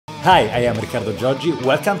Hi, I am Riccardo Gioggi,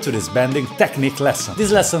 welcome to this bending technique lesson.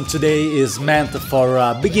 This lesson today is meant for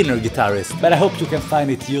a beginner guitarist, but I hope you can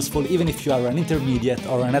find it useful even if you are an intermediate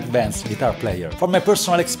or an advanced guitar player. From my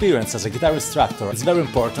personal experience as a guitar instructor, it's very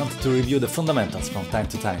important to review the fundamentals from time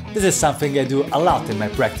to time. This is something I do a lot in my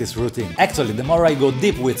practice routine. Actually, the more I go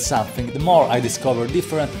deep with something, the more I discover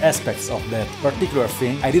different aspects of that particular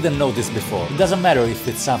thing I didn't notice before. It doesn't matter if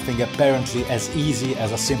it's something apparently as easy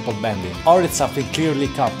as a simple bending, or it's something clearly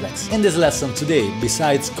complex. In this lesson today,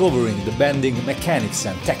 besides covering the bending mechanics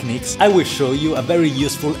and techniques, I will show you a very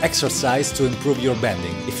useful exercise to improve your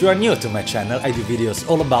bending. If you are new to my channel, I do videos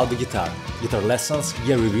all about the guitar lessons,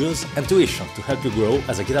 gear reviews and tuition to help you grow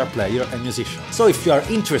as a guitar player and musician. So if you are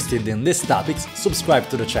interested in these topics, subscribe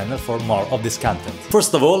to the channel for more of this content.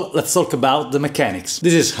 First of all, let's talk about the mechanics.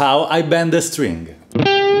 This is how I bend the string.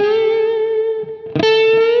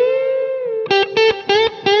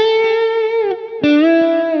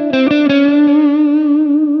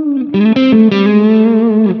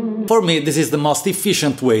 For me, this is the most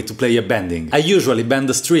efficient way to play a bending. I usually bend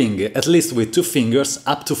the string at least with 2 fingers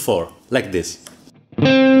up to 4, like this.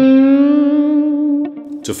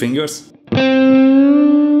 2 fingers,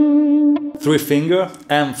 3 fingers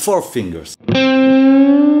and 4 fingers.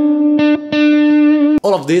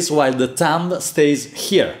 All of this while the thumb stays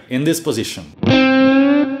here, in this position.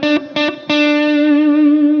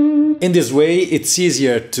 In this way, it's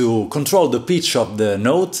easier to control the pitch of the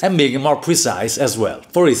note and being more precise as well.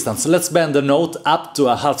 For instance, let's bend the note up to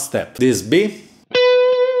a half step. This B,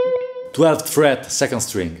 12th fret, 2nd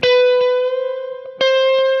string.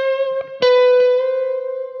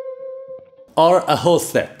 Or a whole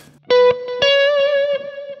step.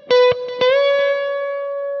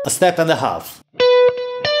 A step and a half.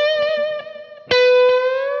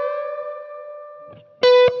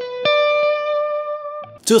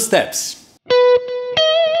 Two steps.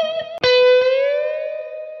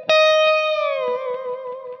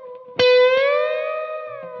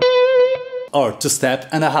 Or 2 step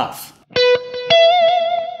and a half.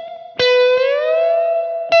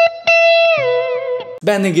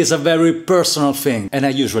 Bending is a very personal thing, and I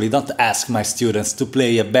usually don't ask my students to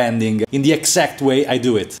play a bending in the exact way I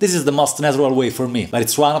do it. This is the most natural way for me, but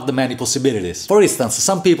it's one of the many possibilities. For instance,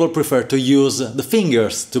 some people prefer to use the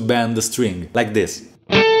fingers to bend the string, like this.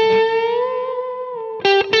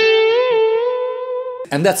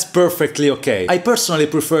 And that's perfectly okay. I personally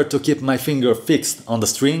prefer to keep my finger fixed on the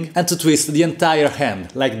string and to twist the entire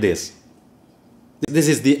hand, like this. This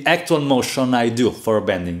is the actual motion I do for a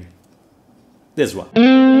bending. This one.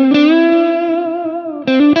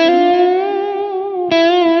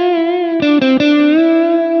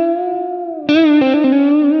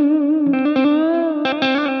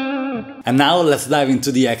 And now let's dive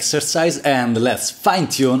into the exercise and let's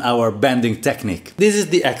fine-tune our bending technique. This is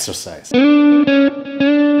the exercise.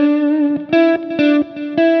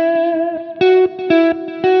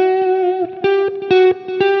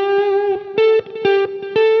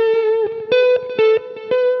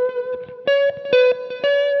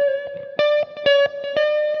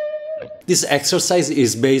 This exercise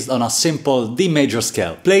is based on a simple D major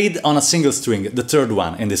scale, played on a single string, the 3rd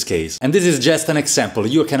one in this case. And this is just an example,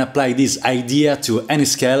 you can apply this idea to any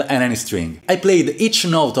scale and any string. I played each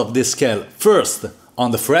note of this scale first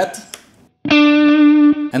on the fret,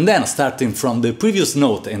 and then starting from the previous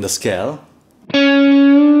note in the scale,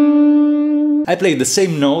 I played the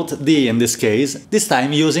same note, D in this case, this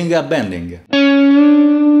time using a bending.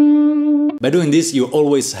 By doing this, you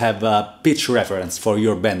always have a pitch reference for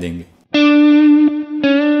your bending.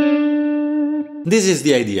 This is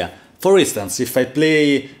the idea. For instance, if I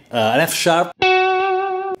play an F sharp,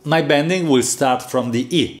 my bending will start from the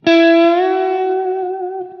E.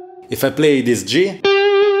 If I play this G,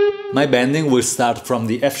 my bending will start from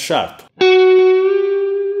the F sharp.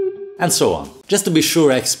 And so on. Just to be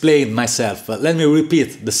sure I explained myself, let me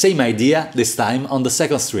repeat the same idea, this time on the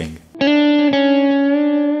 2nd string.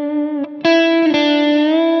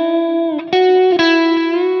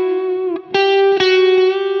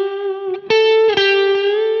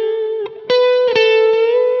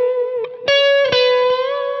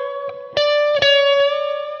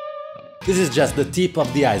 This is just the tip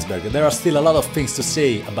of the iceberg, there are still a lot of things to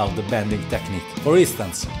say about the bending technique. For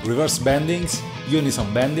instance, reverse bendings, unison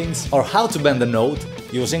bendings, or how to bend a note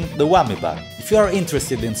using the whammy bar. If you are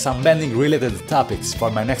interested in some bending related topics for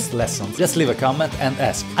my next lesson, just leave a comment and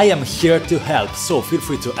ask. I am here to help, so feel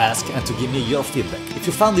free to ask and to give me your feedback. If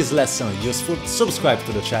you found this lesson useful, subscribe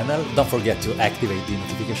to the channel, don't forget to activate the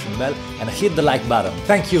notification bell and hit the like button.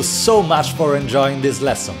 Thank you so much for enjoying this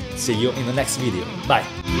lesson. See you in the next video. Bye!